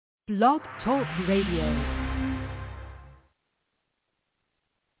Blog Talk Radio.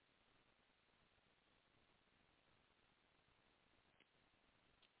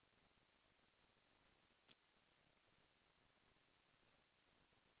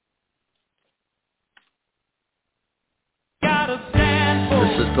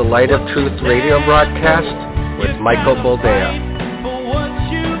 This is the Light of Truth radio broadcast with Michael Boldea.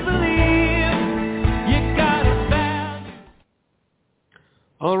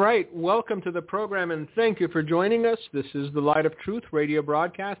 All right, welcome to the program and thank you for joining us. This is the Light of Truth radio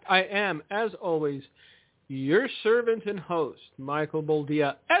broadcast. I am, as always, your servant and host, Michael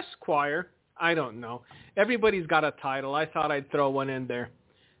Boldea, Esquire. I don't know. Everybody's got a title. I thought I'd throw one in there.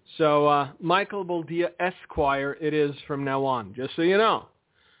 So, Michael Boldea, Esquire, it is from now on, just so you know.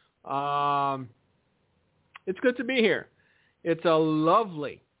 It's good to be here. It's a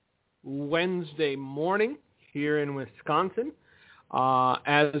lovely Wednesday morning here in Wisconsin.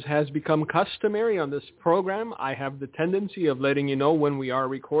 As has become customary on this program, I have the tendency of letting you know when we are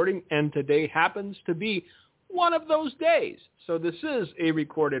recording, and today happens to be one of those days. So this is a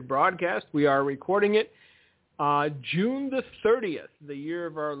recorded broadcast. We are recording it June the 30th, the year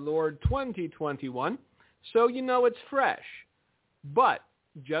of our Lord 2021. So you know it's fresh. But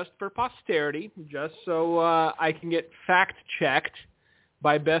just for posterity, just so I can get fact-checked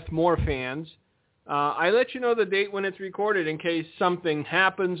by Beth Moore fans, I let you know the date when it's recorded in case something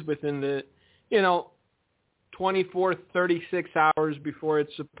happens within the, 24, 36 hours before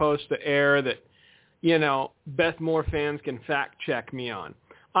it's supposed to air that, Beth Moore fans can fact-check me on.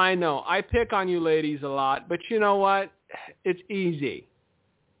 I know, I pick on you ladies a lot, but you know what? It's easy.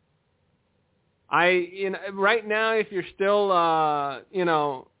 Right now, if you're still,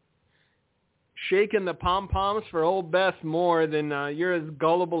 shaking the pom-poms for old Beth Moore, then you're as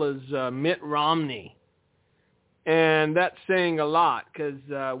gullible as Mitt Romney. And that's saying a lot because,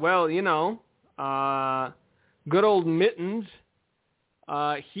 good old Mittens,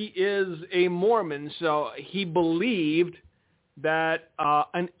 he is a Mormon, so he believed that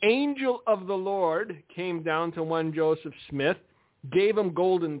an angel of the Lord came down to one Joseph Smith, gave him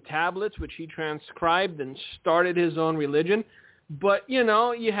golden tablets, which he transcribed and started his own religion. But,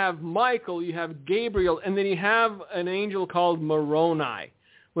 you have Michael, you have Gabriel, and then you have an angel called Moroni,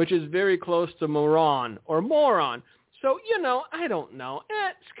 which is very close to moron or moron. So, I don't know.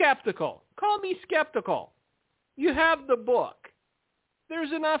 Skeptical. Call me skeptical. You have the book.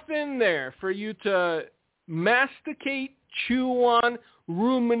 There's enough in there for you to masticate, chew on,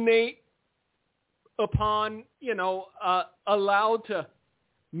 ruminate upon, allow to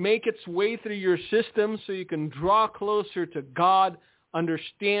make its way through your system so you can draw closer to God,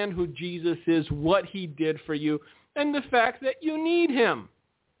 understand who Jesus is, what he did for you, and the fact that you need him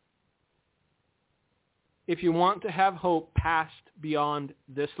if you want to have hope past beyond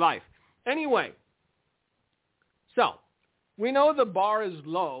this life. Anyway, so we know the bar is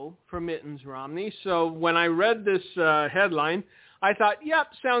low for Mittens Romney, so when I read this headline, I thought, yep,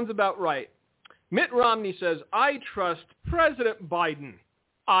 sounds about right. Mitt Romney says, I trust President Biden.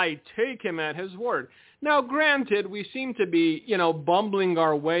 I take him at his word. Now, granted, we seem to be, bumbling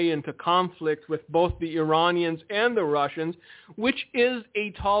our way into conflict with both the Iranians and the Russians, which is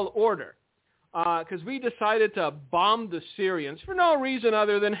a tall order, because we decided to bomb the Syrians for no reason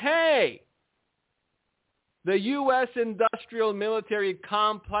other than, hey, the U.S. industrial military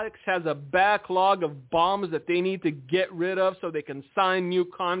complex has a backlog of bombs that they need to get rid of so they can sign new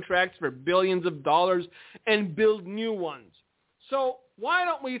contracts for billions of dollars and build new ones. So why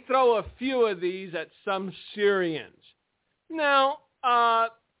don't we throw a few of these at some Syrians? Now, I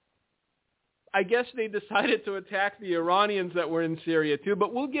guess they decided to attack the Iranians that were in Syria too,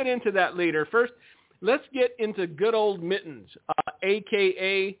 but we'll get into that later. First, let's get into good old Mittens,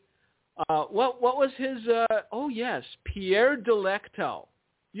 a.k.a. What was his, Pierre Delecto.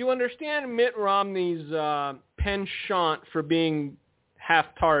 You understand Mitt Romney's penchant for being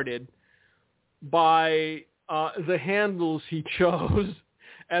half-tarded by the handles he chose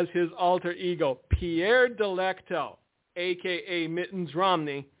as his alter ego. Pierre Delecto, a.k.a. Mittens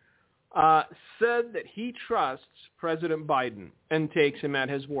Romney, said that he trusts President Biden and takes him at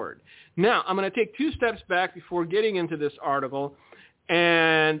his word. Now, I'm going to take two steps back before getting into this article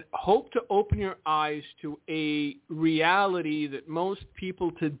and hope to open your eyes to a reality that most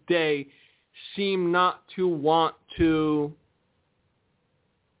people today seem not to want to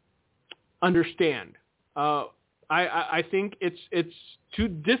understand. I think it's too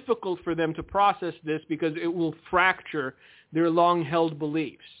difficult for them to process this because it will fracture their long-held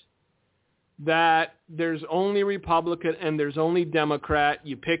beliefs that there's only Republican and there's only Democrat.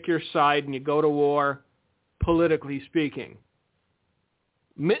 You pick your side and you go to war, politically speaking.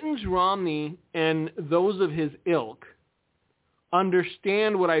 Mittens Romney and those of his ilk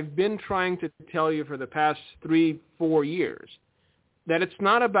understand what I've been trying to tell you for the past 3-4 years, that it's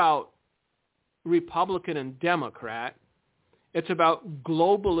not about Republican and Democrat. It's about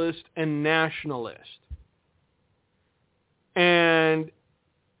globalist and nationalist. And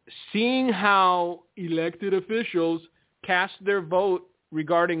seeing how elected officials cast their vote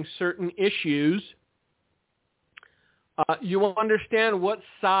regarding certain issues, you will understand what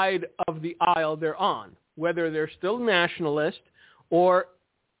side of the aisle they're on, whether they're still nationalist or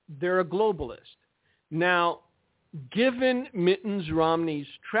they're a globalist. Now, given Mittens Romney's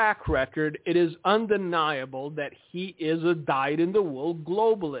track record, it is undeniable that he is a dyed-in-the-wool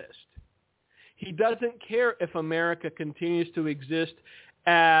globalist. He doesn't care if America continues to exist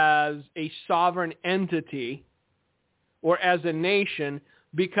as a sovereign entity or as a nation,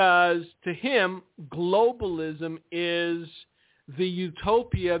 because to him, globalism is the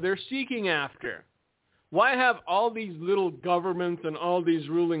utopia they're seeking after. Why have all these little governments and all these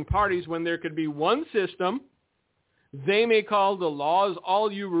ruling parties when there could be one system? They may call the laws, all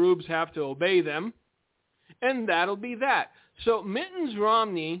you rubes have to obey them, and that'll be that. So Mittens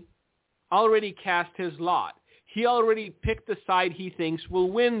Romney already cast his lot. He already picked the side he thinks will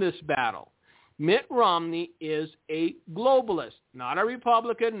win this battle. Mitt Romney is a globalist, not a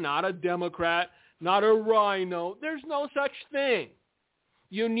Republican, not a Democrat, not a rhino. There's no such thing.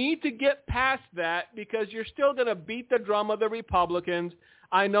 You need to get past that because you're still going to beat the drum of the Republicans.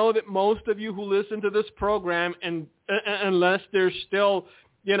 I know that most of you who listen to this program, and unless there's still,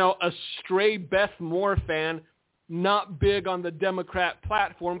 a stray Beth Moore fan, not big on the Democrat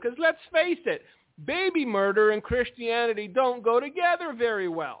platform, because let's face it, baby murder and Christianity don't go together very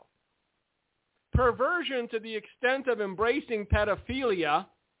well. Perversion to the extent of embracing pedophilia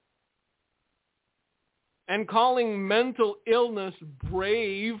and calling mental illness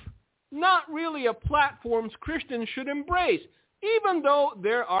brave, not really a platforms Christians should embrace, even though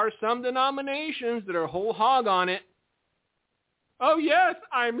there are some denominations that are whole hog on it. Oh yes,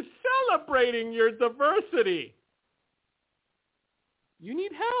 I'm celebrating your diversity. You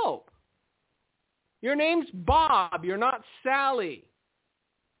need help. Your name's Bob, you're not Sally.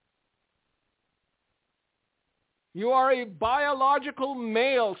 You are a biological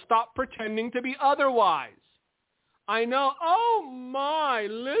male. Stop pretending to be otherwise. I know, oh my,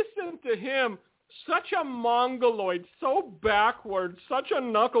 listen to him. Such a mongoloid, so backward, such a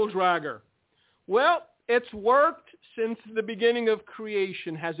knuckle dragger. Well, it's worked since the beginning of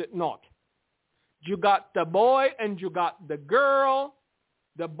creation, has it not? You got the boy and you got the girl.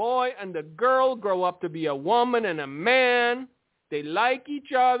 The boy and the girl grow up to be a woman and a man. They like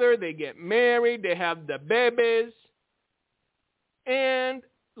each other. They get married. They have the babies. And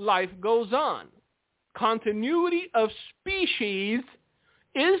life goes on. Continuity of species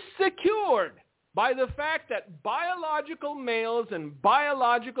is secured by the fact that biological males and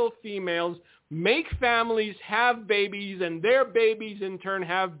biological females make families, have babies, and their babies in turn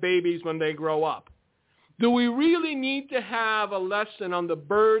have babies when they grow up. Do we really need to have a lesson on the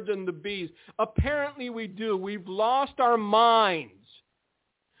birds and the bees? Apparently we do. We've lost our minds.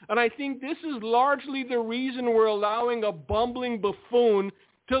 And I think this is largely the reason we're allowing a bumbling buffoon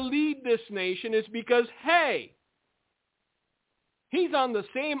to lead this nation, is because, hey, he's on the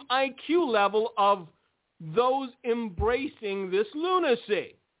same IQ level of those embracing this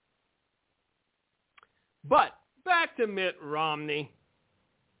lunacy. But back to Mitt Romney,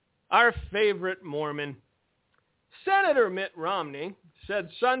 our favorite Mormon. Senator Mitt Romney said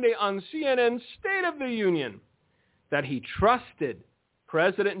Sunday on CNN's State of the Union that he trusted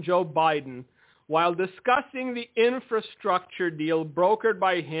President Joe Biden while discussing the infrastructure deal brokered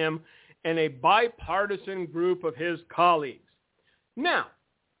by him and a bipartisan group of his colleagues. Now,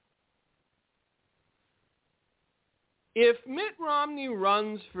 if Mitt Romney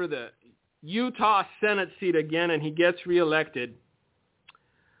runs for the Utah Senate seat again and he gets reelected,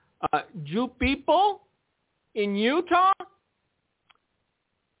 you people in Utah,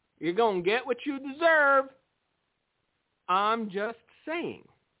 you're going to get what you deserve. I'm just saying.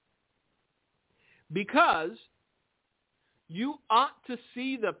 Because you ought to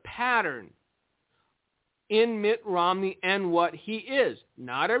see the pattern in Mitt Romney and what he is.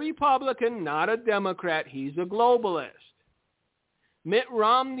 Not a Republican, not a Democrat. He's a globalist. Mitt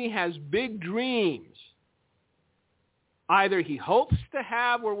Romney has big dreams. Either he hopes to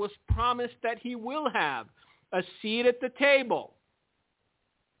have or was promised that he will have a seat at the table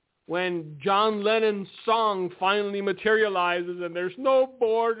when John Lennon's song finally materializes and there's no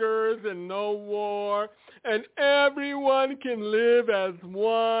borders and no war and everyone can live as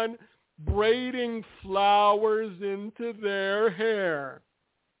one, braiding flowers into their hair.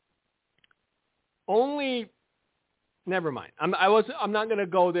 Never mind. I'm not going to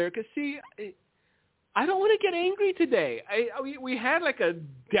go there because, see, I don't want to get angry today. We had like a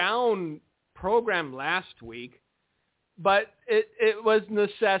down program last week, but it was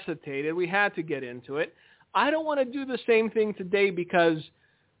necessitated. We had to get into it. I don't want to do the same thing today because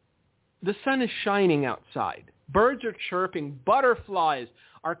the sun is shining outside. Birds are chirping. Butterflies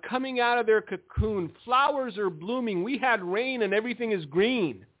are coming out of their cocoon. Flowers are blooming. We had rain and everything is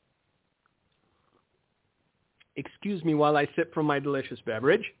green. Excuse me while I sip from my delicious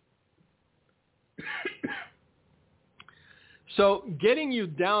beverage. So getting you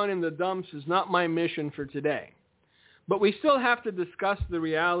down in the dumps is not my mission for today. But we still have to discuss the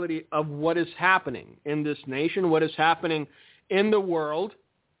reality of what is happening in this nation, what is happening in the world,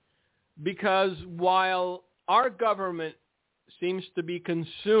 because while our government seems to be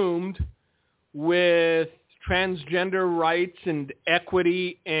consumed with transgender rights and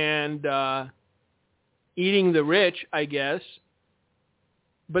equity and eating the rich, I guess.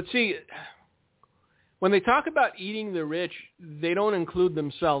 But see, when they talk about eating the rich, they don't include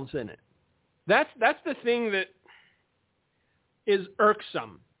themselves in it. That's the thing that is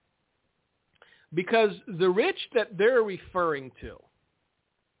irksome. Because the rich that they're referring to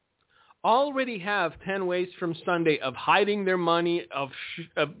already have 10 ways from Sunday of hiding their money, of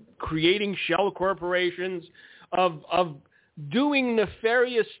creating shell corporations, of doing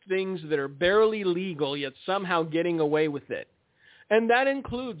nefarious things that are barely legal, yet somehow getting away with it. And that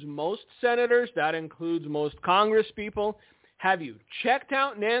includes most senators. That includes most Congress people. Have you checked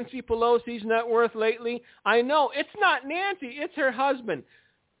out Nancy Pelosi's net worth lately? I know, it's not Nancy, it's her husband.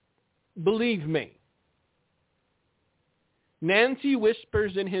 Believe me. Nancy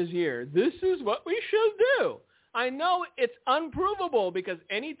whispers in his ear, this is what we should do. I know it's unprovable because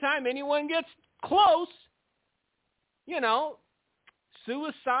anytime anyone gets close,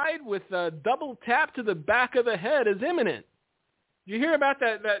 suicide with a double tap to the back of the head is imminent. Did you hear about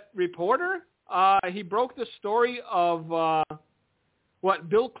that reporter? He broke the story of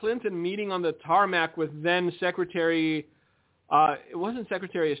Bill Clinton meeting on the tarmac with then Secretary, it wasn't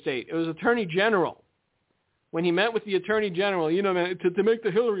Secretary of State, it was Attorney General. When he met with the Attorney General, to make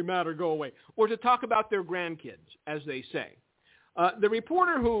the Hillary matter go away, or to talk about their grandkids, as they say. The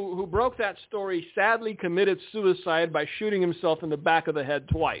reporter who broke that story sadly committed suicide by shooting himself in the back of the head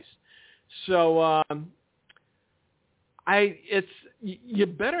twice. So you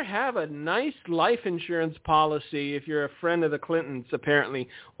better have a nice life insurance policy if you're a friend of the Clintons, apparently,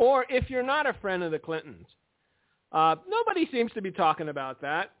 or if you're not a friend of the Clintons. Nobody seems to be talking about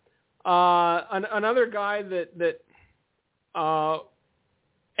that. Another guy that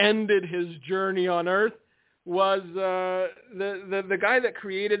ended his journey on Earth was the guy that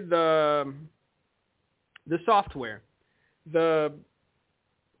created the software.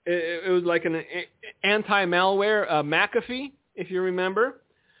 It was like an anti-malware, McAfee, if you remember.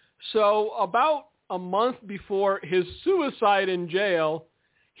 So about a month before his suicide in jail,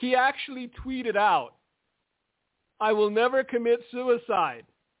 he actually tweeted out, "I will never commit suicide.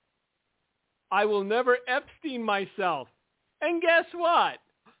 I will never Epstein myself." And guess what?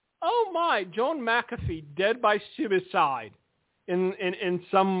 Oh my, John McAfee dead by suicide in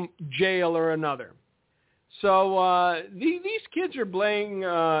some jail or another. So these kids are playing,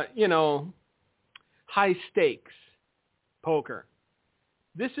 high stakes poker.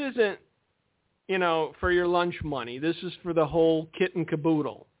 This isn't, for your lunch money. This is for the whole kit and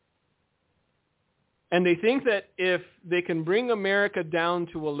caboodle. And they think that if they can bring America down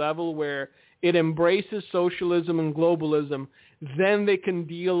to a level where it embraces socialism and globalism, then they can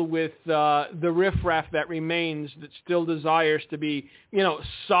deal with the riffraff that remains that still desires to be,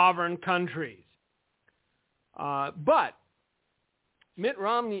 sovereign countries. But Mitt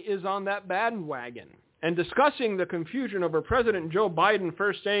Romney is on that bandwagon and discussing the confusion over President Joe Biden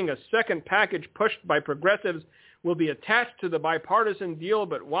first saying a second package pushed by progressives will be attached to the bipartisan deal,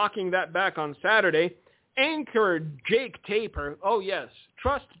 but walking that back on Saturday. Anchor Jake Tapper, oh yes,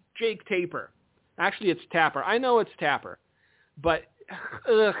 trust Jake Tapper. Actually, it's Tapper. I know it's Tapper. But,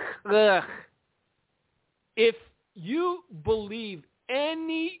 if you believe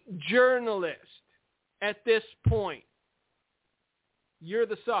any journalist at this point, you're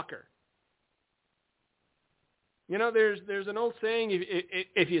the sucker. There's an old saying,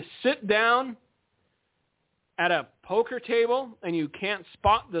 if you sit down at a poker table and you can't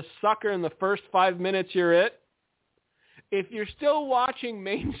spot the sucker in the first 5 minutes you're it, if you're still watching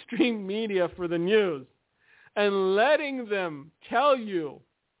mainstream media for the news and letting them tell you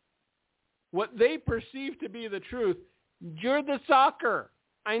what they perceive to be the truth, you're the sucker.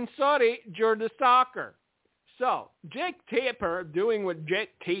 I'm sorry, you're the sucker. So, Jake Tapper, doing what Jake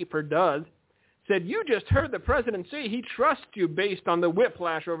Tapper does, said, "You just heard the president say he trusts you based on the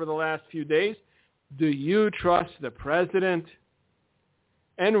whiplash over the last few days. Do you trust the president?"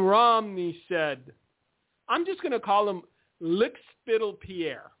 And Romney said, I'm just going to call him Lickspittle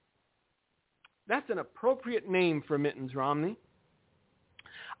Pierre. That's an appropriate name for Mittens Romney.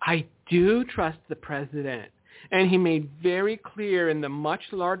 "I do trust the president." And he made very clear in the much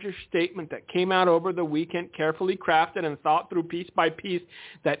larger statement that came out over the weekend, carefully crafted and thought through piece by piece,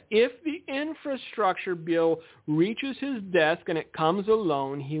 that if the infrastructure bill reaches his desk and it comes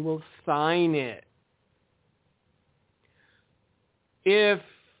alone, he will sign it. If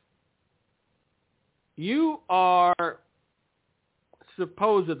you are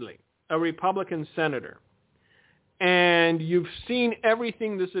supposedly a Republican senator and you've seen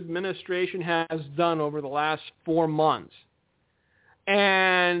everything this administration has done over the last 4 months,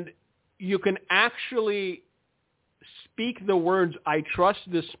 and you can actually speak the words, "I trust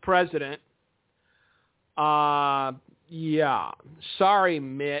this president," yeah, sorry,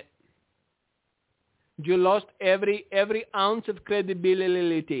 Mitt. You lost every ounce of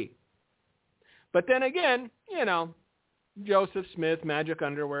credibility. But then again, Joseph Smith, magic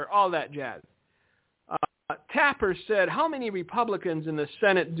underwear, all that jazz. Tapper said, "How many Republicans in the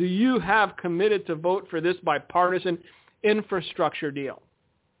Senate do you have committed to vote for this bipartisan infrastructure deal?"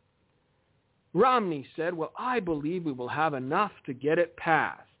 Romney said, "Well, I believe we will have enough to get it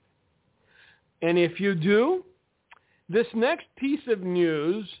passed." And if you do, this next piece of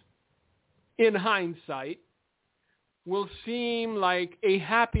news, in hindsight, will seem like a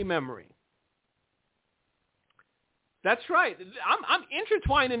happy memory. That's right. I'm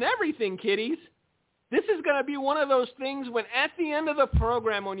intertwined in everything, kiddies. This is going to be one of those things when at the end of the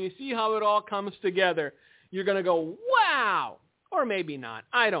program, when you see how it all comes together, you're going to go, wow, or maybe not.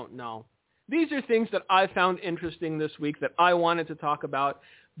 I don't know. These are things that I found interesting this week that I wanted to talk about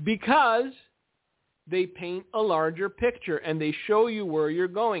because they paint a larger picture and they show you where you're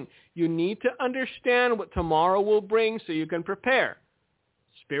going. You need to understand what tomorrow will bring so you can prepare.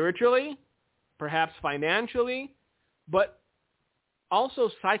 Spiritually, perhaps financially, but also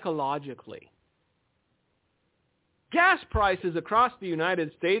psychologically. Gas prices across the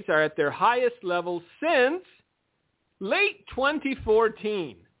United States are at their highest level since late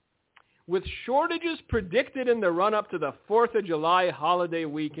 2014, with shortages predicted in the run-up to the 4th of July holiday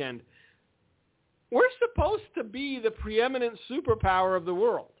weekend. We're supposed to be the preeminent superpower of the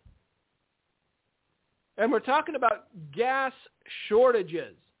world. And we're talking about gas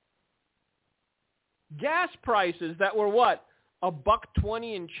shortages. Gas prices that were what?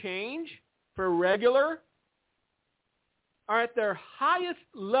 $1.20 and change for regular are at their highest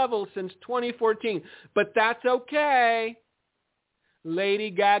level since 2014. But that's okay. Lady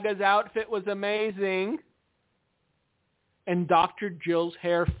Gaga's outfit was amazing. And Dr. Jill's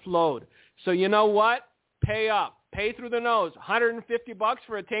hair flowed. So you know what? Pay up. Pay through the nose. $150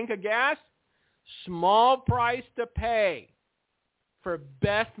 for a tank of gas? Small price to pay for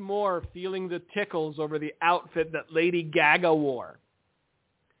Beth Moore feeling the tickles over the outfit that Lady Gaga wore.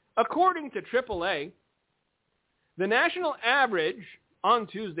 According to AAA, the national average on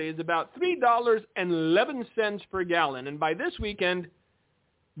Tuesday is about $3.11 per gallon, and by this weekend,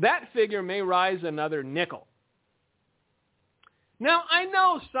 that figure may rise another nickel. Now, I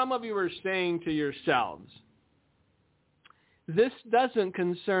know some of you are saying to yourselves, this doesn't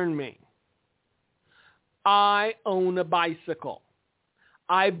concern me. I own a bicycle.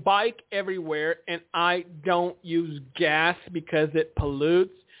 I bike everywhere, and I don't use gas because it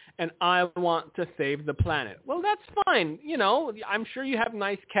pollutes, and I want to save the planet. Well, that's fine. I'm sure you have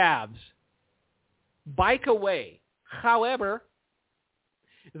nice calves. Bike away. However,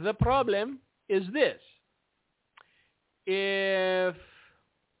 the problem is this. If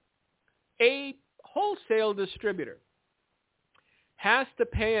a wholesale distributor has to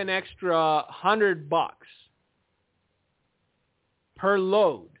pay an extra $100 per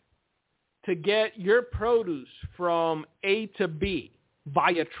load to get your produce from A to B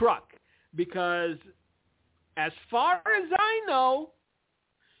via truck, because as far as I know,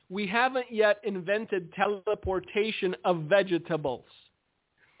 we haven't yet invented teleportation of vegetables.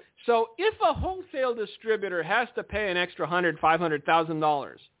 So if a wholesale distributor has to pay an extra $100,000,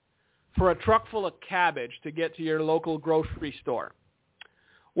 $500,000 for a truck full of cabbage to get to your local grocery store,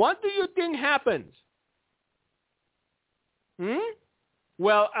 what do you think happens?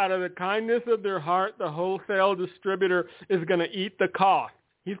 Well, out of the kindness of their heart, the wholesale distributor is going to eat the cost.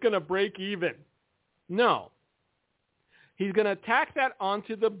 He's going to break even. No. He's going to tack that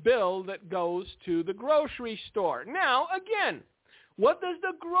onto the bill that goes to the grocery store. Now, again, what does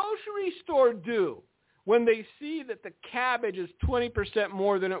the grocery store do when they see that the cabbage is 20%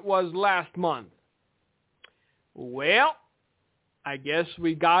 more than it was last month? Well, I guess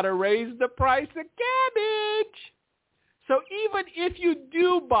we got to raise the price of cabbage. So even if you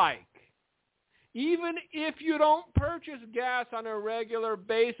do bike, even if you don't purchase gas on a regular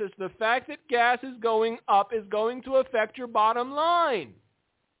basis, the fact that gas is going up is going to affect your bottom line.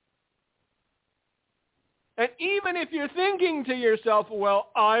 And even if you're thinking to yourself,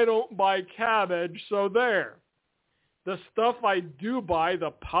 well, I don't buy cabbage, so there. The stuff I do buy,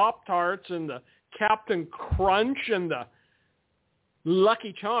 the Pop-Tarts and the Captain Crunch and the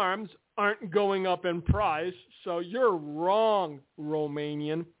Lucky Charms, aren't going up in price, so you're wrong,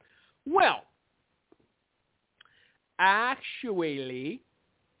 Romanian. Well, actually,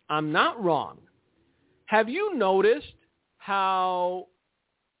 I'm not wrong. Have you noticed how,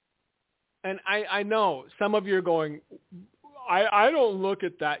 and I know some of you are going, I don't look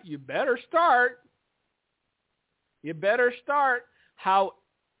at that. You better start. You better start. How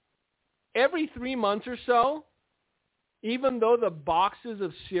every 3 months or so, even though the boxes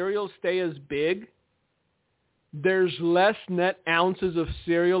of cereal stay as big, there's less net ounces of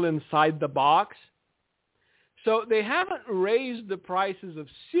cereal inside the box. So they haven't raised the prices of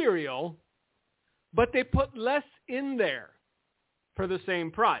cereal, but they put less in there for the same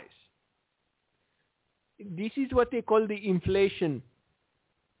price. This is what they call the inflation.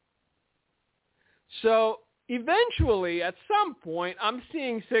 So eventually, at some point, I'm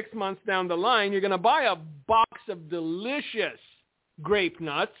seeing 6 months down the line, you're going to buy a box of delicious grape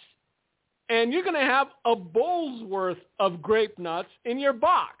nuts, and you're going to have a bowl's worth of grape nuts in your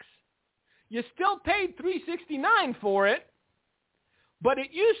box. You still paid $3.69 for it, but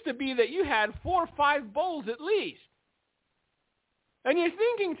it used to be that you had 4 or 5 bowls at least. And you're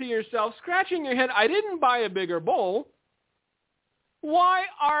thinking to yourself, scratching your head, I didn't buy a bigger bowl. Why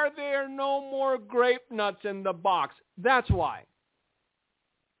are there no more grape nuts in the box? That's why.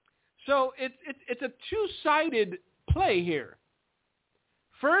 So it's a two-sided play here.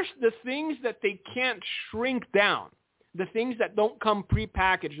 First, the things that they can't shrink down, the things that don't come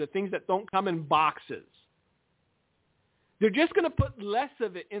prepackaged, the things that don't come in boxes. They're just going to put less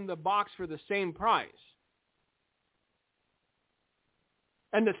of it in the box for the same price.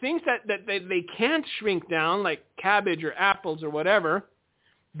 And the things that they can't shrink down, like cabbage or apples or whatever,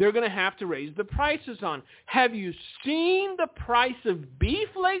 they're going to have to raise the prices on. Have you seen the price of beef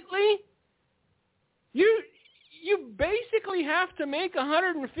lately? You basically have to make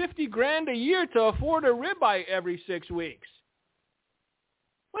 $150,000 a year to afford a ribeye every 6 weeks.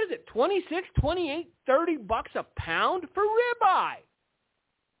 What is it, 26, 28, 30 bucks a pound for ribeye?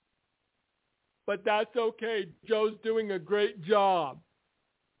 But that's okay. Joe's doing a great job.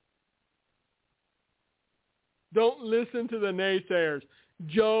 Don't listen to the naysayers.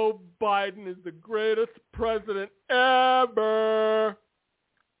 Joe Biden is the greatest president ever.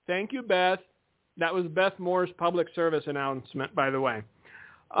 Thank you, Beth. That was Beth Moore's public service announcement, by the way.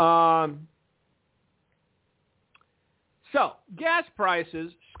 So, gas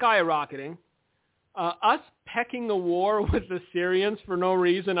prices skyrocketing. Us pecking a war with the Syrians for no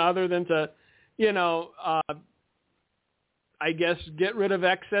reason other than to, I guess, get rid of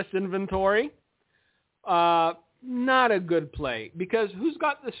excess inventory. Not a good play, because who's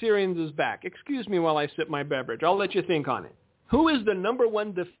got the Syrians' back? Excuse me while I sip my beverage. I'll let you think on it. Who is the number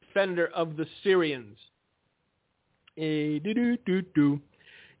one defender of the Syrians?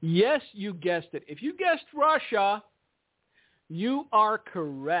 Yes, you guessed it. If you guessed Russia, you are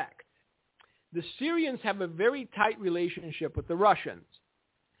correct. The Syrians have a very tight relationship with the Russians.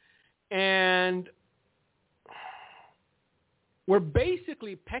 And we're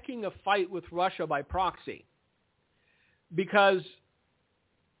basically picking a fight with Russia by proxy. Because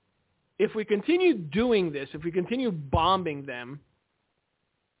if we continue doing this, if we continue bombing them,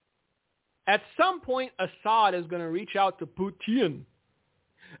 at some point Assad is going to reach out to Putin.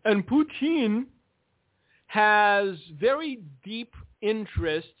 And Putin has very deep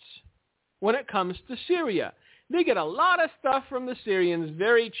interests when it comes to Syria. They get a lot of stuff from the Syrians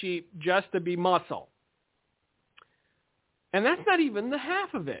very cheap just to be muscle. And that's not even the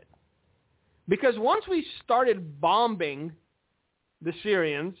half of it. Because once we started bombing the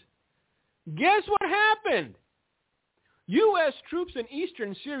Syrians, guess what happened? U.S. troops in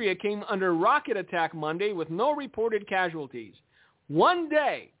eastern Syria came under rocket attack Monday with no reported casualties. One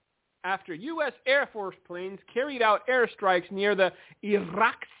day after U.S. Air Force planes carried out airstrikes near the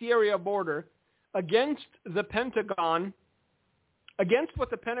Iraq-Syria border against what the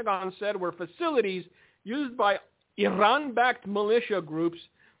Pentagon said were facilities used by Iran-backed militia groups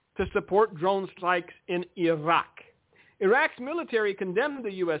to support drone strikes in Iraq. Iraq's military condemned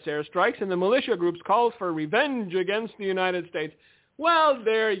the U.S. airstrikes, and the militia groups called for revenge against the United States. Well,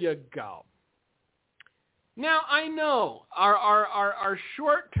 there you go. Now, I know our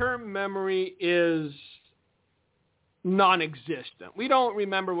short-term memory is non-existent. We don't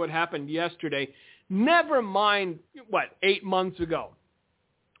remember what happened yesterday. Never mind, 8 months ago.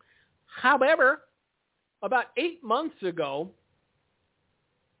 However, about 8 months ago,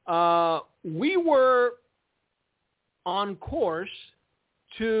 we were on course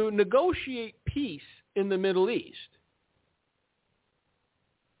to negotiate peace in the Middle East.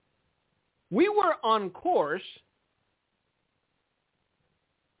 We were on course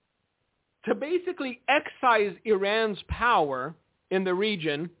to basically excise Iran's power in the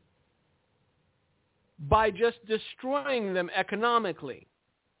region by just destroying them economically.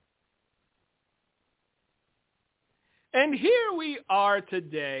 And here we are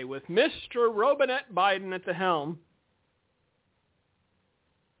today with Mr. Robinette Biden at the helm,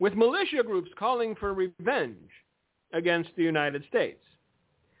 with militia groups calling for revenge against the United States.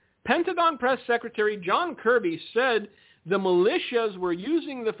 Pentagon Press Secretary John Kirby said the militias were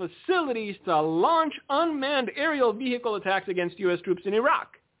using the facilities to launch unmanned aerial vehicle attacks against U.S. troops in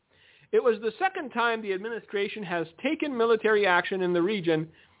Iraq. It was the second time the administration has taken military action in the region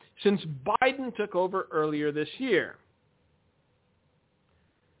since Biden took over earlier this year.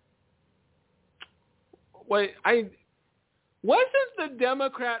 Wasn't the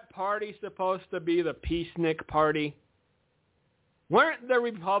Democrat Party supposed to be the peacenik party? Weren't the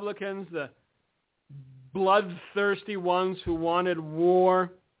Republicans the bloodthirsty ones who wanted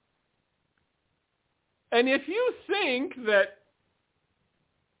war? And if you think that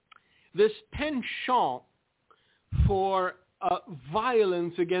this penchant for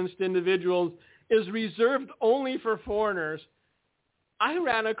violence against individuals is reserved only for foreigners, I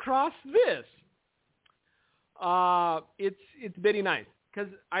ran across this. It's very nice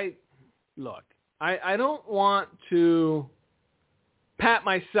because I don't want to pat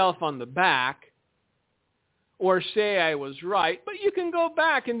myself on the back or say I was right, but you can go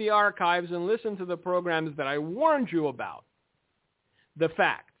back in the archives and listen to the programs that I warned you about. The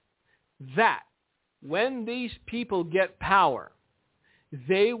fact that when these people get power,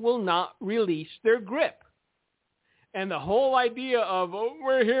 they will not release their grip. And the whole idea of,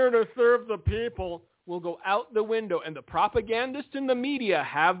 we're here to serve the people, will go out the window, and the propagandists in the media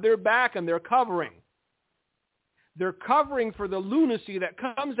have their back and they're covering. They're covering for the lunacy that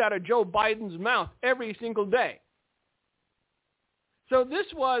comes out of Joe Biden's mouth every single day. So this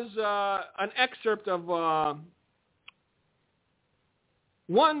was an excerpt of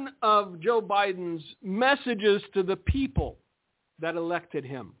one of Joe Biden's messages to the people that elected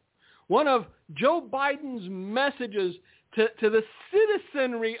him. One of Joe Biden's messages to the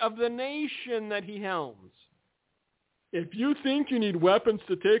citizenry of the nation that he helms. If you think you need weapons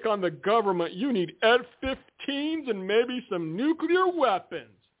to take on the government, you need F-15s and maybe some nuclear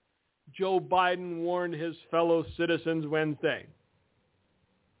weapons, Joe Biden warned his fellow citizens Wednesday.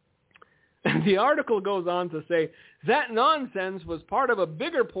 And the article goes on to say that nonsense was part of a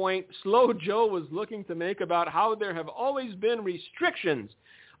bigger point Slow Joe was looking to make about how there have always been restrictions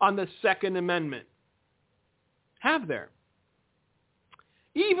on the Second Amendment. Have there?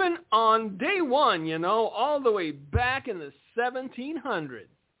 Even on day one, all the way back in the 1700s,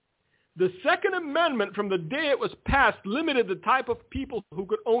 the Second Amendment, from the day it was passed, limited the type of people who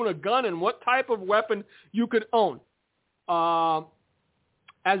could own a gun and what type of weapon you could own.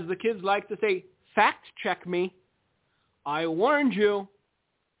 As the kids like to say, fact check me. I warned you,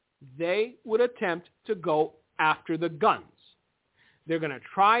 they would attempt to go after the guns. They're going to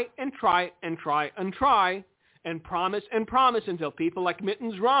try and try and try and try and promise until people like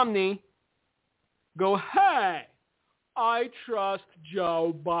Mittens Romney go, hey, I trust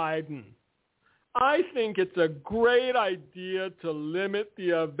Joe Biden. I think it's a great idea to limit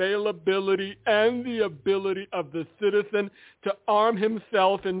the availability and the ability of the citizen to arm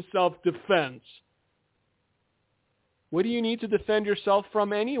himself in self-defense. What do you need to defend yourself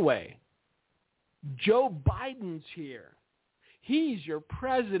from anyway? Joe Biden's here. He's your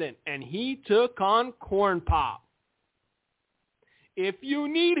president, and he took on Corn Pop. If you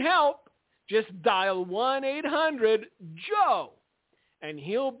need help, just dial 1-800-JOE, and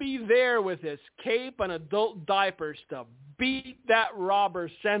he'll be there with his cape and adult diapers to beat that robber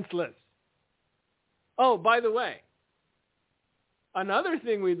senseless. Oh, by the way, another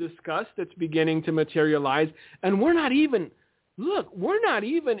thing we discussed that's beginning to materialize, and we're not even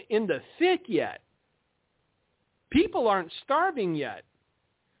in the thick yet. People aren't starving yet.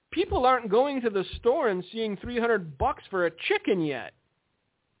 People aren't going to the store and seeing $300 for a chicken yet.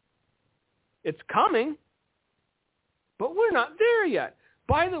 It's coming, But we're not there yet.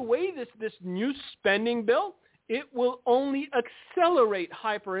 By the way, this new spending bill, it will only accelerate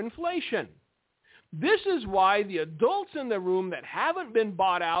hyperinflation. This is why the adults in the room that haven't been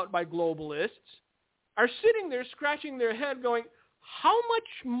bought out by globalists are sitting there scratching their head going, how much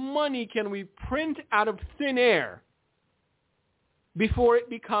money can we print out of thin air before it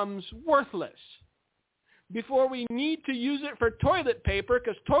becomes worthless? Before we need to use it for toilet paper,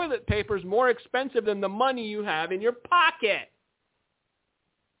 because toilet paper is more expensive than the money you have in your pocket.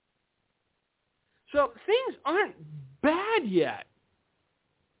 So things aren't bad yet.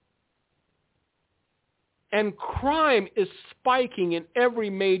 And crime is spiking in every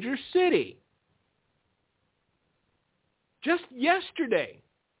major city. Just yesterday,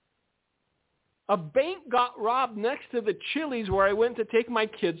 a bank got robbed next to the Chili's where I went to take my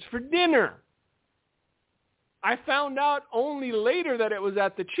kids for dinner. I found out only later that it was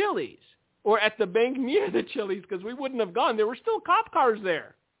at the Chili's or at the bank near the Chili's because we wouldn't have gone. There were still cop cars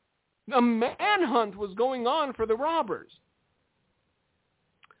there. A manhunt was going on for the robbers.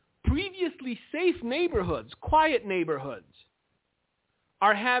 Previously safe neighborhoods, quiet neighborhoods,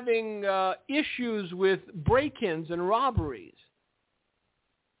 are having issues with break-ins and robberies.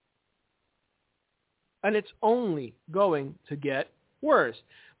 And it's only going to get worse.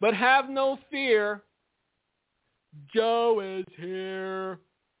 But have no fear. Joe is here.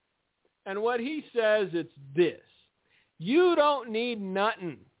 And what he says, it's this. You don't need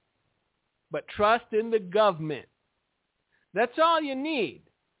nothing but trust in the government. That's all you need.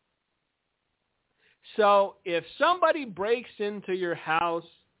 So if somebody breaks into your house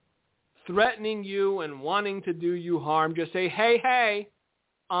threatening you and wanting to do you harm, just say, hey,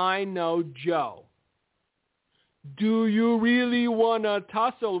 I know Joe. Do you really want to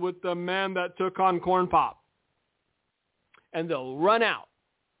tussle with the man that took on Corn Pop? And they'll run out.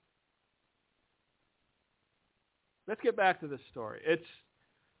 Let's get back to this story.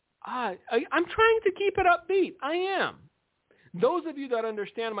 I'm trying to keep it upbeat. I am. Those of you that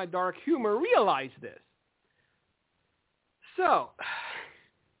understand my dark humor realize this. So,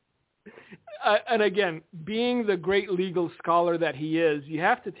 and again, being the great legal scholar that he is, you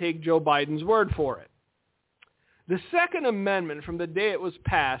have to take Joe Biden's word for it. The Second Amendment, from the day it was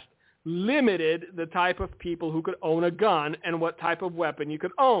passed, limited the type of people who could own a gun and what type of weapon you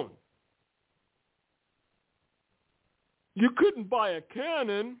could own. You couldn't buy a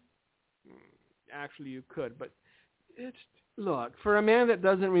cannon. Actually, you could, but look, for a man that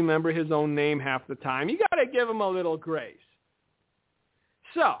doesn't remember his own name half the time, you got to give him a little grace.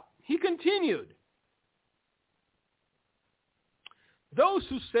 So, he continued. Those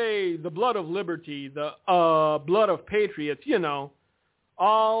who say the blood of liberty, the blood of patriots,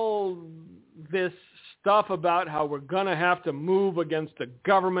 all this stuff about how we're going to have to move against the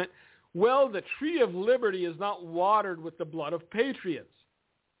government. Well, the tree of liberty is not watered with the blood of patriots.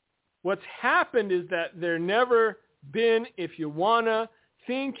 What's happened is that there never been, if you want to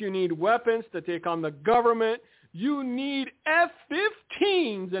think you need weapons to take on the government, you need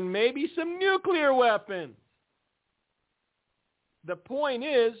F-15s and maybe some nuclear weapons. The point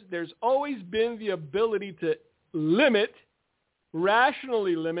is, there's always been the ability to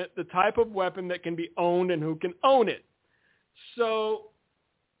rationally limit the type of weapon that can be owned and who can own it. So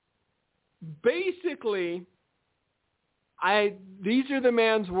basically, these are the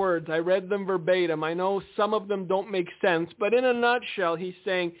man's words. I read them verbatim. I know some of them don't make sense, but in a nutshell, he's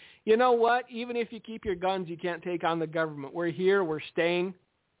saying, you know what? Even if you keep your guns, you can't take on the government. We're here. We're staying.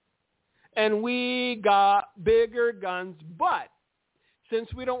 And we got bigger guns, but since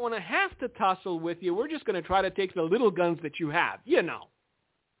we don't want to have to tussle with you, we're just going to try to take the little guns that you have,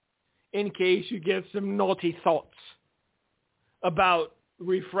 in case you get some naughty thoughts about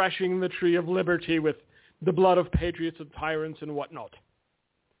refreshing the tree of liberty with the blood of patriots and tyrants and whatnot.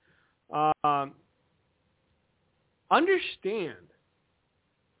 Understand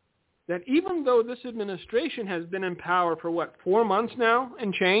that even though this administration has been in power for 4 months now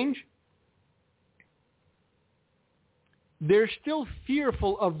and change, they're still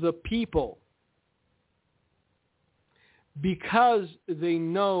fearful of the people because they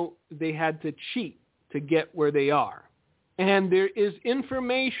know they had to cheat to get where they are. And there is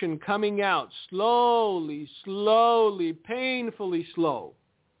information coming out slowly, painfully slow,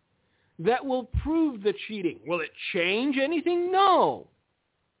 that will prove the cheating. Will it change anything? No.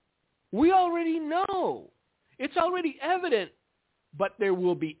 We already know. It's already evident, but there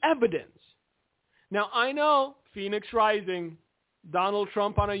will be evidence. Now, I know Phoenix Rising, Donald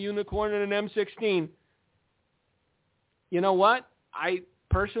Trump on a unicorn and an M16. You know what? I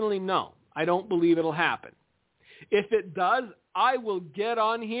personally know. I don't believe it'll happen. If it does, I will get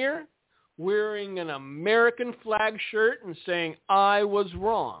on here wearing an American flag shirt and saying, I was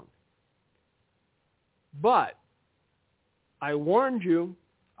wrong. But I warned you,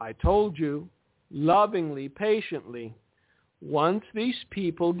 I told you, lovingly, patiently, once these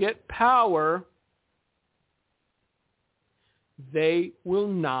people get power, they will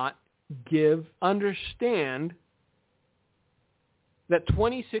not understand that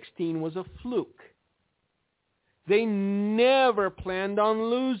 2016 was a fluke. They never planned on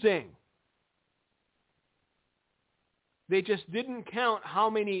losing. They just didn't count how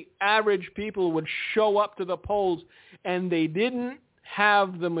many average people would show up to the polls, and they didn't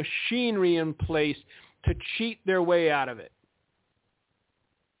have the machinery in place to cheat their way out of it.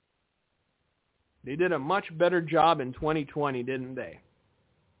 They did a much better job in 2020, didn't they?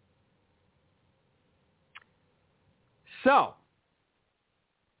 So,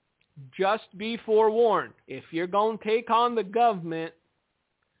 just be forewarned. If you're going to take on the government,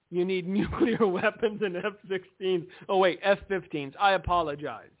 you need nuclear weapons and F-16s. Oh, wait, F-15s. I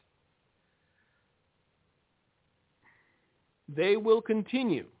apologize. They will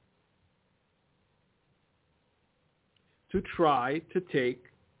continue to try to take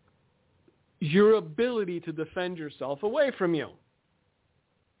your ability to defend yourself away from you.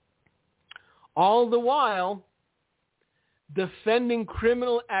 All the while, defending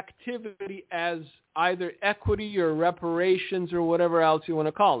criminal activity as either equity or reparations or whatever else you want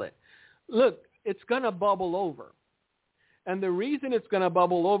to call it. Look, it's going to bubble over. And the reason it's going to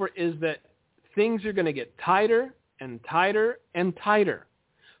bubble over is that things are going to get tighter and tighter and tighter.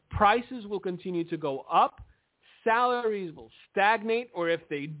 Prices will continue to go up. Salaries will stagnate, or if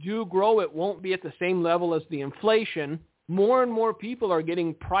they do grow, it won't be at the same level as the inflation. More and more people are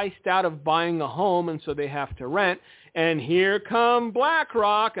getting priced out of buying a home, and so they have to rent. And here come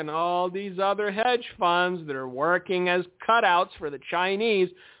BlackRock and all these other hedge funds that are working as cutouts for the Chinese,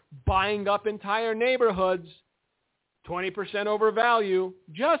 buying up entire neighborhoods, 20% over value,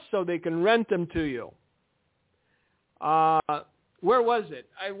 just so they can rent them to you. Where was it?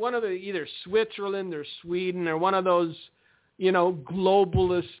 One of the either Switzerland or Sweden or one of those,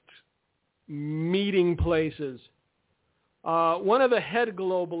 globalist meeting places. One of the head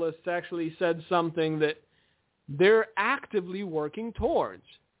globalists actually said something that they're actively working towards.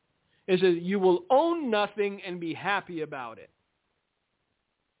 It says, you will own nothing and be happy about it.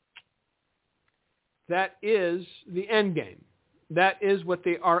 That is the end game. That is what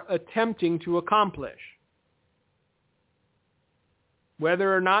they are attempting to accomplish.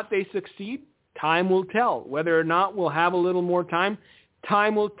 Whether or not they succeed, time will tell. Whether or not we'll have a little more time,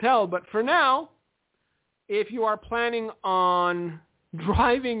 time will tell. But for now, if you are planning on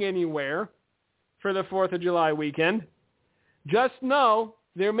driving anywhere for the 4th of July weekend, just know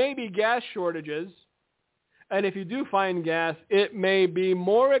there may be gas shortages. And if you do find gas, it may be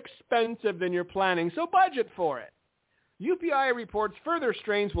more expensive than you're planning, so budget for it. UPI reports further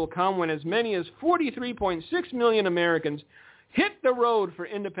strains will come when as many as 43.6 million Americans hit the road for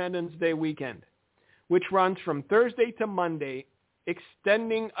Independence Day weekend, which runs from Thursday to Monday,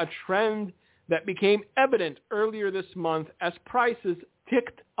 extending a trend that became evident earlier this month as prices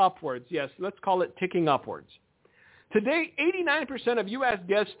ticked upwards. Yes, let's call it ticking upwards. Today, 89% of U.S.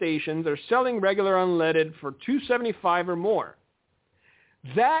 gas stations are selling regular unleaded for $2.75 or more.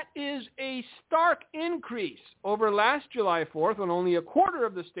 That is a stark increase over last July 4th when only a quarter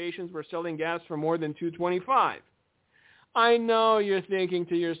of the stations were selling gas for more than $2.25. I know you're thinking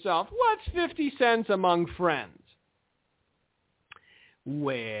to yourself, what's 50 cents among friends?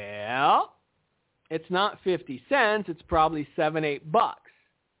 Well, it's not 50 cents. It's probably $7-8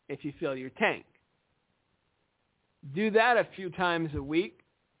 if you fill your tank. Do that a few times a week,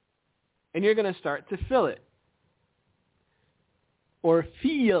 and you're going to start to fill it. Or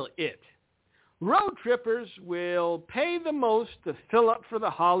feel it. Road trippers will pay the most to fill up for the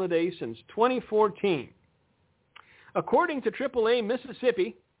holiday since 2014. According to AAA,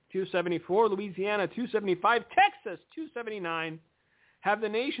 Mississippi, $2.74, Louisiana, $2.75, Texas, $2.79, have the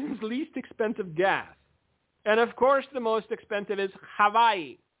nation's least expensive gas. And of course, the most expensive is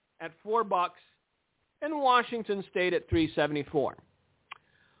Hawaii at $4, and Washington State at $3.74.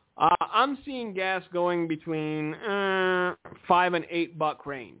 I'm seeing gas going between $5 and $8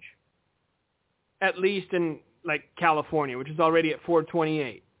 range, at least in like California, which is already at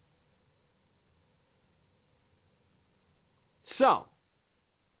 $4.28. So,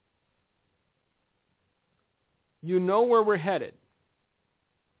 you know where we're headed.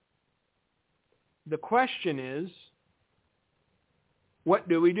 The question is, what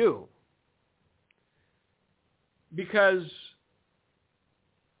do we do? Because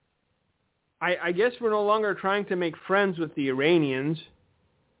I guess we're no longer trying to make friends with the Iranians.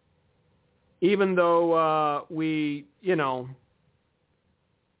 even though we,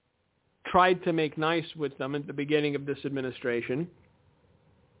 tried to make nice with them at the beginning of this administration.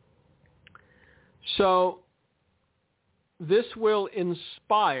 So this will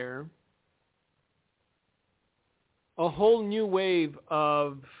inspire a whole new wave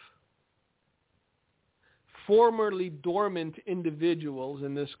of formerly dormant individuals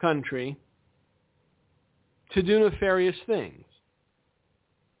in this country to do nefarious things.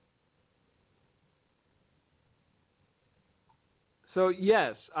 So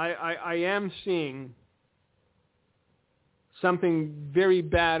yes, I am seeing something very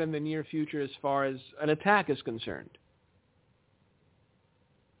bad in the near future as far as an attack is concerned.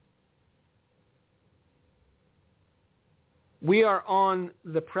 We are on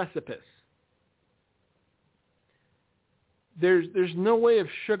the precipice. There's no way of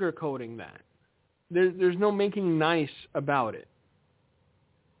sugarcoating that. There's no making nice about it.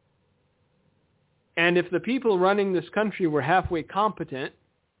 And if the people running this country were halfway competent,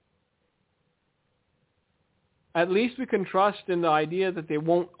 at least we can trust in the idea that they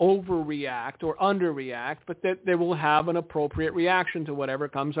won't overreact or underreact, but that they will have an appropriate reaction to whatever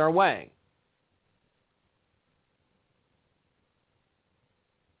comes our way.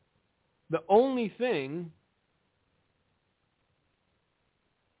 The only thing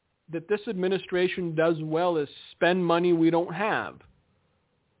that this administration does well is spend money we don't have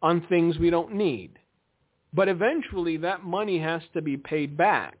on things we don't need. But eventually that money has to be paid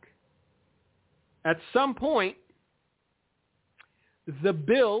back. At some point, the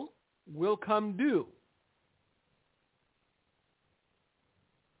bill will come due.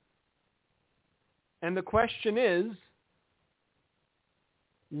 And the question is,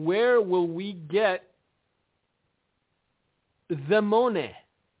 where will we get the money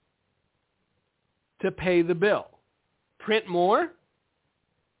to pay the bill? Print more?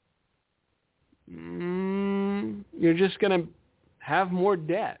 You're just going to have more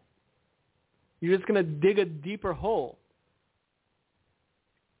debt. You're just going to dig a deeper hole.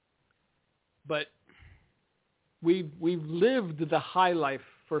 But we've lived the high life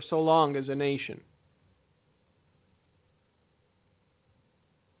for so long as a nation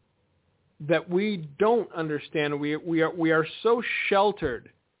that we don't understand. We are so sheltered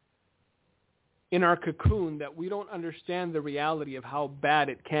in our cocoon that we don't understand the reality of how bad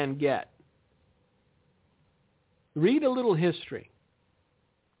it can get. Read a little history.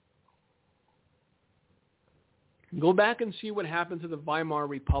 Go back and see what happened to the Weimar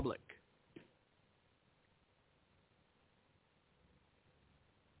Republic.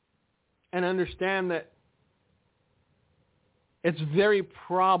 And understand that it's very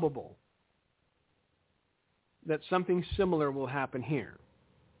probable that something similar will happen here.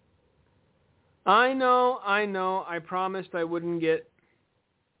 I know, I promised I wouldn't get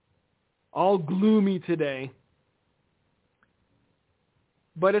all gloomy today.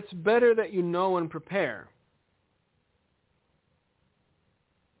 But it's better that you know and prepare.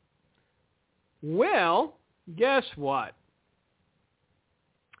 Well, guess what?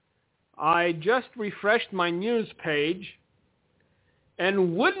 I just refreshed my news page,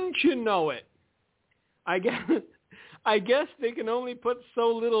 and wouldn't you know it, I guess they can only put so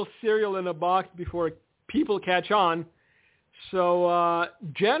little cereal in a box before people catch on. So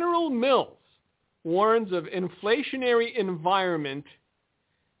General Mills warns of inflationary environment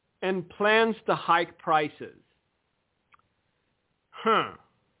and plans to hike prices.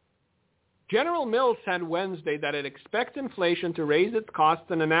 General Mills said Wednesday that it expects inflation to raise its costs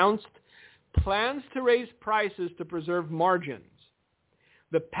and announced plans to raise prices to preserve margins.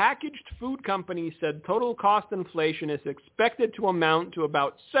 The packaged food company said total cost inflation is expected to amount to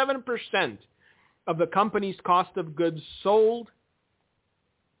about 7% of the company's cost of goods sold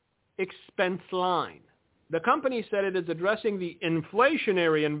expense line. The company said it is addressing the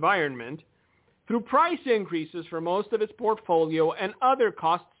inflationary environment through price increases for most of its portfolio and other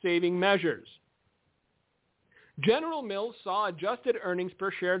cost-saving measures. General Mills saw adjusted earnings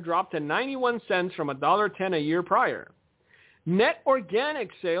per share drop to 91 cents from $1.10 a year prior. Net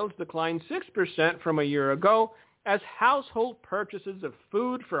organic sales declined 6% from a year ago as household purchases of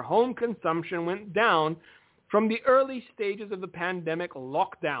food for home consumption went down from the early stages of the pandemic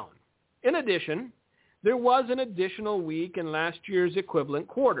lockdown. In addition, there was an additional week in last year's equivalent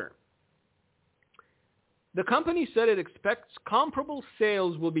quarter. The company said it expects comparable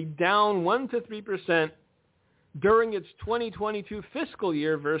sales will be down 1 to 3% during its 2022 fiscal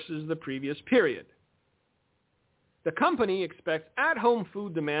year versus the previous period. The company expects at-home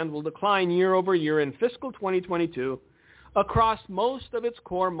food demand will decline year over year in fiscal 2022 across most of its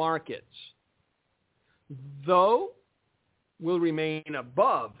core markets, though will remain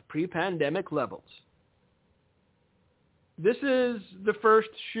above pre-pandemic levels. This is the first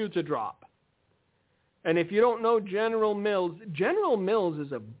shoe to drop. And if you don't know General Mills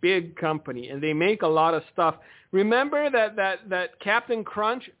is a big company, and they make a lot of stuff. Remember that Captain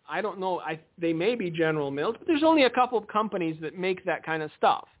Crunch? I don't know. They may be General Mills, but there's only a couple of companies that make that kind of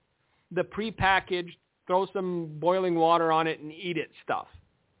stuff. The prepackaged, throw some boiling water on it and eat it stuff.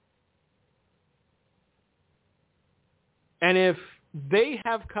 And if they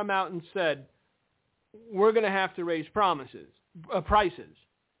have come out and said, we're going to have to raise prices,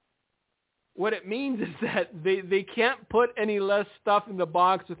 what it means is that they can't put any less stuff in the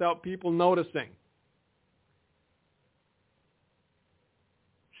box without people noticing.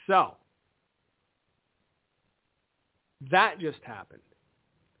 So, that just happened.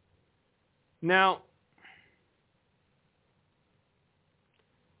 Now,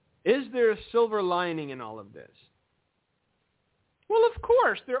 is there a silver lining in all of this? Well, of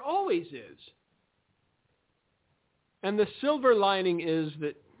course, there always is. And the silver lining is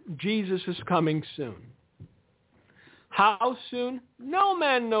that Jesus is coming soon. How soon? No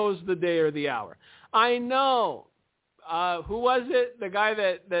man knows the day or the hour. I know. Who was it? The guy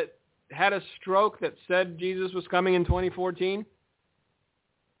that had a stroke that said Jesus was coming in 2014?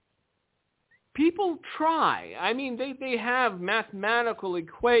 People try. I mean, they have mathematical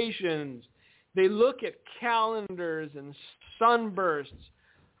equations. They look at calendars and sunbursts.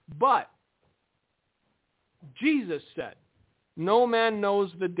 But Jesus said, no man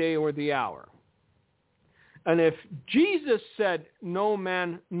knows the day or the hour. And if Jesus said no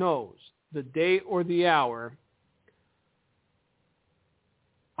man knows the day or the hour,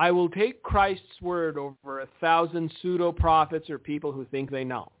 I will take Christ's word over 1,000 pseudo-prophets or people who think they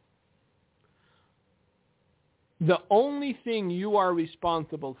know. The only thing you are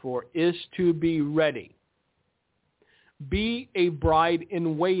responsible for is to be ready. Be a bride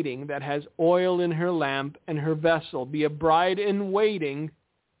in waiting that has oil in her lamp and her vessel. Be a bride in waiting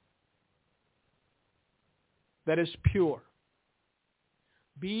that is pure.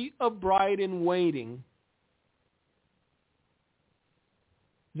 Be a bride in waiting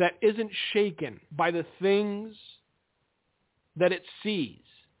that isn't shaken by the things that it sees.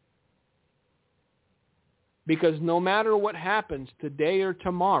 Because no matter what happens today or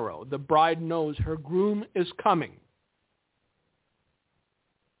tomorrow, the bride knows her groom is coming.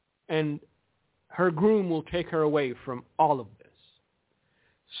 And her groom will take her away from all of this.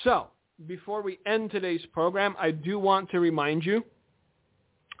 So, before we end today's program, I do want to remind you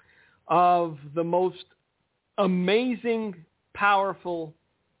of the most amazing, powerful,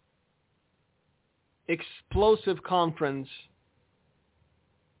 explosive conference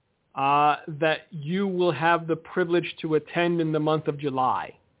that you will have the privilege to attend in the month of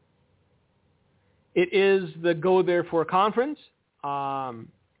July. It is the Go Therefore Conference.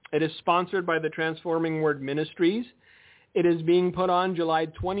 It is sponsored by the Transforming Word Ministries. It is being put on July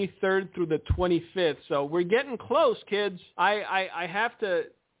 23rd through the 25th. So we're getting close, kids. I have to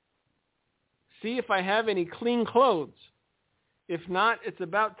see if I have any clean clothes. If not, it's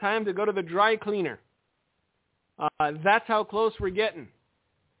about time to go to the dry cleaner. That's how close we're getting.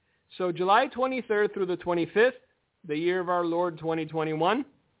 So July 23rd through the 25th, the year of our Lord 2021.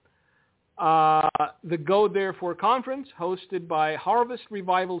 The Go Therefore Conference, hosted by Harvest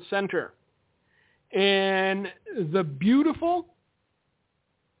Revival Center in the beautiful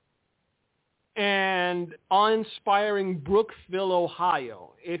and awe-inspiring Brookville,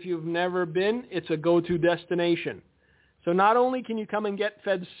 Ohio. If you've never been, it's a go-to destination. So not only can you come and get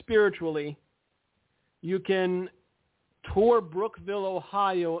fed spiritually, you can tour Brookville,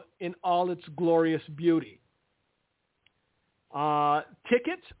 Ohio in all its glorious beauty.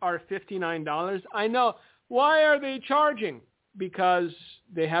 Tickets are $59. I know. Why are they charging? Because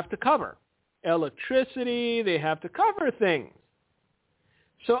they have to cover electricity. They have to cover things.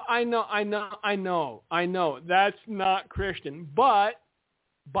 So I know. That's not Christian. But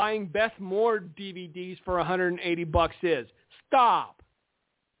buying Beth Moore DVDs for $180 is. Stop.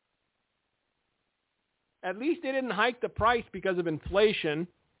 At least they didn't hike the price because of inflation.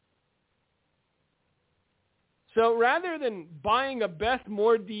 So rather than buying a Beth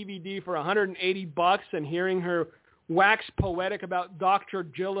Moore DVD for $180 and hearing her wax poetic about Dr.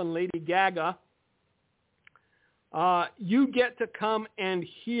 Jill and Lady Gaga, you get to come and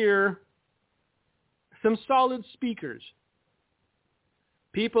hear some solid speakers.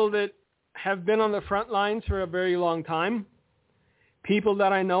 People that have been on the front lines for a very long time. People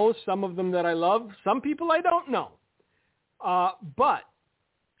that I know, some of them that I love, some people I don't know. But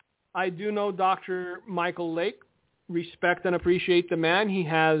I do know Dr. Michael Lake, respect and appreciate the man. He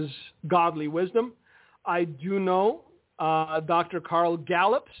has godly wisdom. I do know Dr. Carl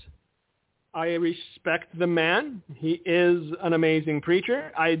Gallups. I respect the man. He is an amazing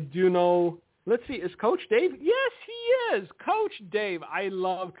preacher. I do know, let's see, is Coach Dave? Yes, he is. Coach Dave. I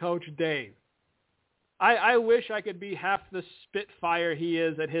love Coach Dave. I wish I could be half the spitfire he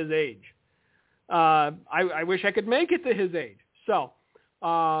is at his age. I wish I could make it to his age. So,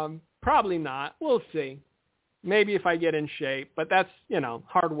 probably not. We'll see. Maybe if I get in shape, but that's,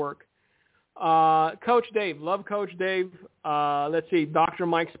 hard work. Coach Dave. Love Coach Dave. Let's see, Dr.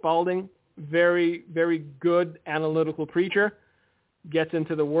 Mike Spalding. Very, very good analytical preacher. Gets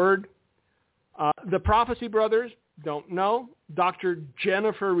into the Word. The Prophecy Brothers, don't know. Dr.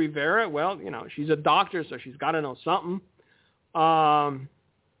 Jennifer Rivera, well, she's a doctor, so she's got to know something.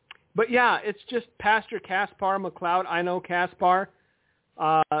 But yeah, it's just Pastor Caspar McLeod. I know Caspar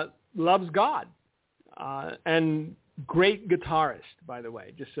loves God and great guitarist, by the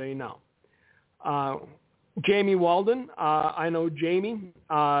way, just so you know. Jamie Walden, I know Jamie.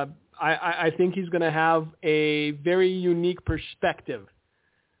 I think he's going to have a very unique perspective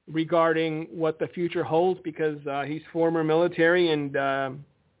regarding what the future holds because he's former military, and I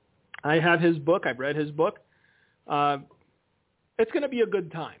have his book. I've read his book. It's going to be a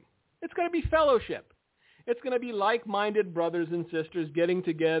good time. It's going to be fellowship. It's going to be like-minded brothers and sisters getting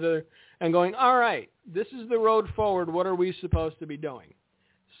together and going, all right, this is the road forward. What are we supposed to be doing?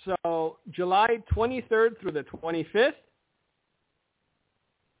 So July 23rd through the 25th,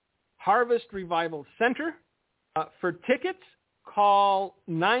 Harvest Revival Center. For tickets, call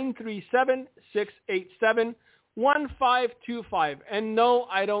 937-687-1525. And no,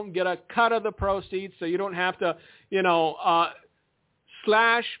 I don't get a cut of the proceeds, so you don't have to, /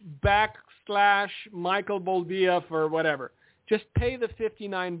 Michael Boldia for whatever. Just pay the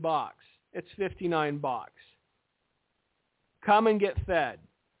 $59. It's $59. Come and get fed.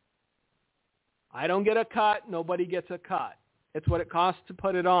 I don't get a cut. Nobody gets a cut. It's what it costs to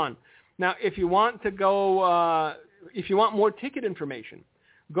put it on. Now, if you want to go, if you want more ticket information,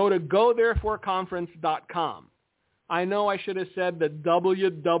 go to GoThereforeConference.com. I know I should have said the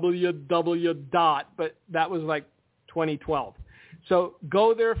www. But that was like 2012. So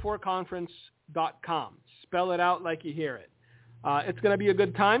GoThereforeConference.com. Spell it out like you hear it. It's going to be a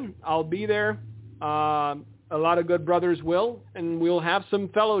good time. I'll be there. A lot of good brothers will, and we'll have some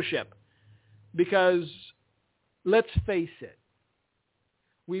fellowship. Because let's face it,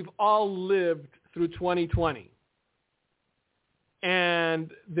 we've all lived through 2020.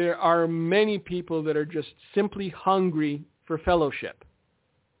 And there are many people that are just simply hungry for fellowship.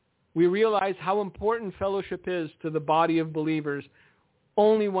 We realize how important fellowship is to the body of believers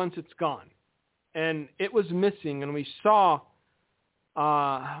only once it's gone. And it was missing, and we saw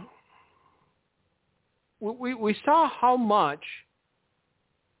we saw how much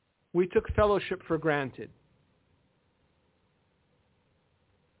we took fellowship for granted.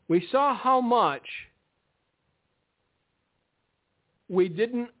 We saw how much we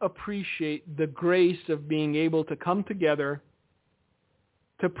didn't appreciate the grace of being able to come together,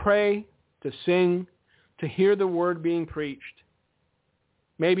 to pray, to sing, to hear the word being preached,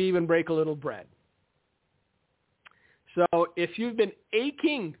 maybe even break a little bread. So if you've been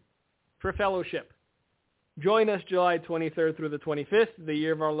aching for fellowship, join us July 23rd through the 25th, the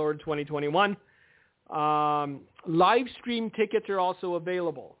year of our Lord 2021. Live stream tickets are also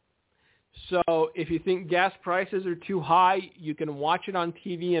available. So if you think gas prices are too high, you can watch it on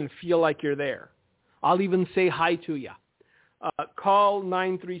TV and feel like you're there. I'll even say hi to you. Call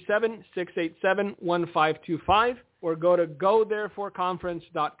 937-687-1525 or go to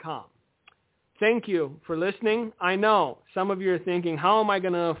GoThereforeConference.com. Thank you for listening. I know some of you are thinking, how am I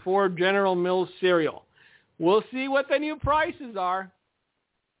going to afford General Mills cereal? We'll see what the new prices are.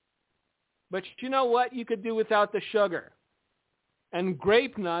 But you know what? You could do without the sugar. And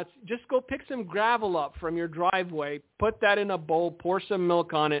grape nuts, just go pick some gravel up from your driveway, put that in a bowl, pour some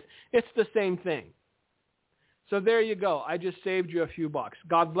milk on it. It's the same thing. So there you go. I just saved you a few bucks.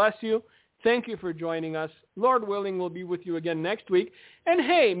 God bless you. Thank you for joining us. Lord willing, we'll be with you again next week. And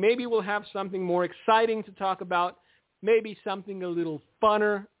hey, maybe we'll have something more exciting to talk about. Maybe something a little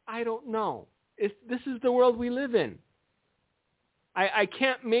funner. I don't know. This is the world we live in. I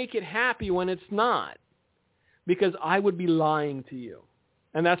can't make it happy when it's not, because I would be lying to you.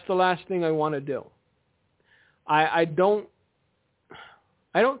 And that's the last thing I want to do. I don't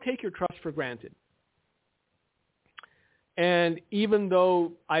take your trust for granted. And even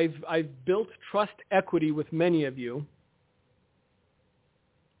though I've built trust equity with many of you,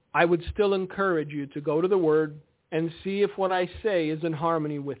 I would still encourage you to go to the Word and see if what I say is in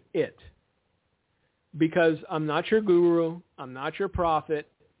harmony with it. Because I'm not your guru. I'm not your prophet.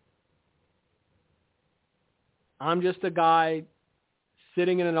 I'm just a guy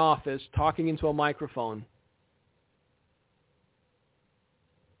sitting in an office talking into a microphone,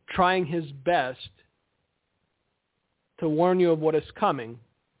 trying his best to warn you of what is coming,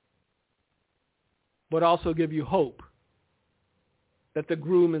 but also give you hope that the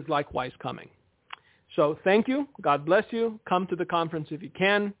groom is likewise coming. So thank you. God bless you. Come to the conference if you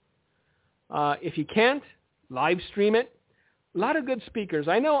can. If you can't, live stream it. A lot of good speakers.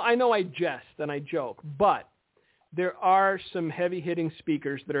 I know I jest and I joke, but there are some heavy-hitting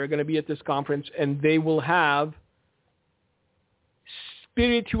speakers that are going to be at this conference, and they will have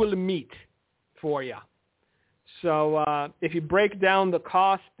spiritual meat for you. So if you break down the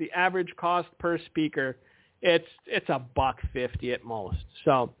cost, the average cost per speaker, it's $150 at most.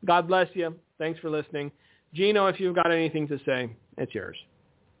 So God bless you. Thanks for listening. Gino, if you've got anything to say, it's yours.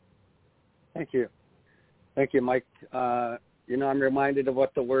 Thank you. Thank you, Mike. I'm reminded of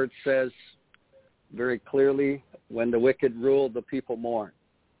what the word says very clearly. When the wicked rule, the people mourn.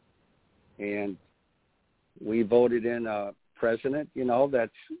 And we voted in a president,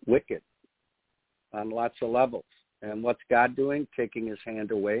 that's wicked on lots of levels. And what's God doing? Taking his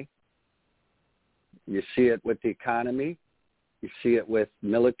hand away. You see it with the economy. You see it with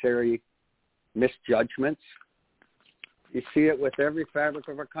military misjudgments. You see it with every fabric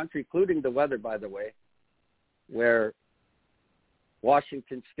of our country, including the weather, by the way, where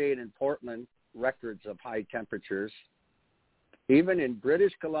Washington State and Portland, records of high temperatures. Even in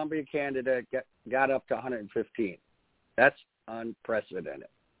British Columbia, Canada, got up to 115. That's unprecedented.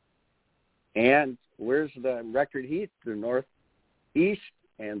 And where's the record heat? The northeast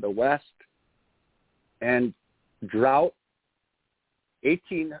and the west. And drought,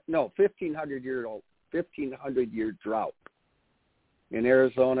 1,500-year drought in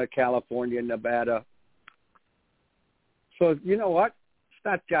Arizona, California, Nevada. So you know what? It's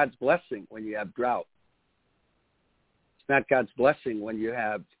not God's blessing when you have drought. It's not God's blessing when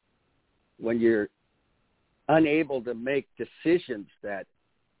you're unable to make decisions that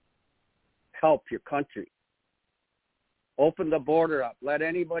help your country. Open the border up. Let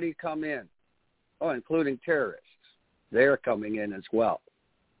anybody come in. Oh, including terrorists. They're coming in as well.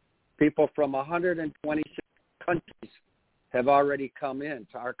 People from 126 countries have already come in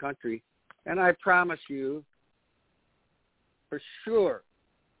to our country. And I promise you, for sure,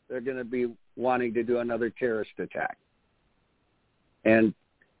 they're going to be wanting to do another terrorist attack. And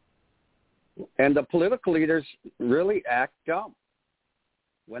the political leaders really act dumb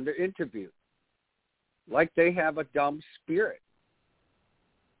when they're interviewed. Like they have a dumb spirit,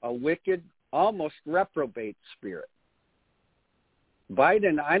 a wicked, almost reprobate spirit.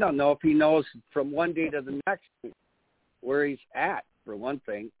 Biden, I don't know if he knows from one day to the next where he's at, for one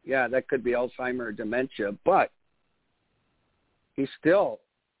thing. Yeah, that could be Alzheimer's or dementia, but he's still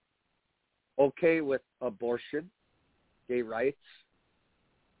okay with abortion, gay rights,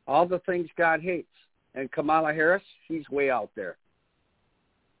 all the things God hates. And Kamala Harris, she's way out there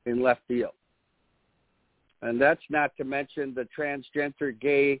in left field. And that's not to mention the transgender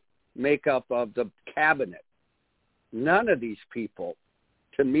gay makeup of the cabinet. None of these people,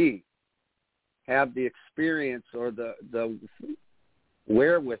 to me, have the experience or the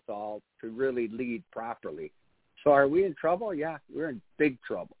wherewithal to really lead properly. So are we in trouble? Yeah, we're in big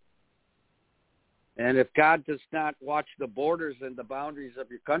trouble. And if God does not watch the borders and the boundaries of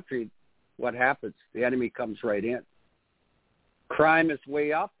your country, what happens? The enemy comes right in. Crime is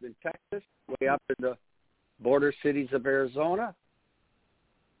way up in Texas, way up in the border cities of Arizona.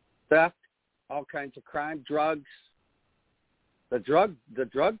 Theft, all kinds of crime, drugs. The drug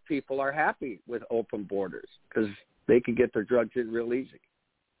people are happy with open borders because they can get their drugs in real easy.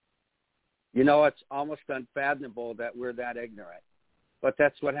 It's almost unfathomable that we're that ignorant. But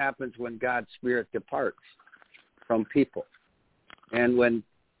that's what happens when God's Spirit departs from people and when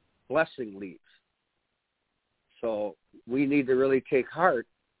blessing leaves. So we need to really take heart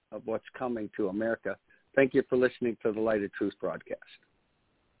of what's coming to America. Thank you for listening to the Light of Truth broadcast.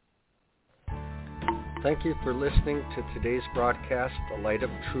 Thank you for listening to today's broadcast, The Light of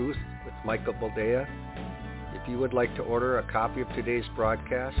Truth with Michael Boldea. If you would like to order a copy of today's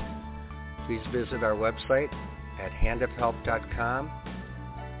broadcast, please visit our website at handofhelp.com.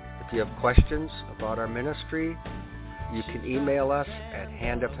 If you have questions about our ministry, you can email us at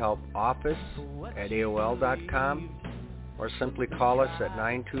handofhelpoffice@aol.com or simply call us at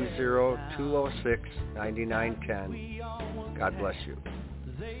 920-206-9910. God bless you.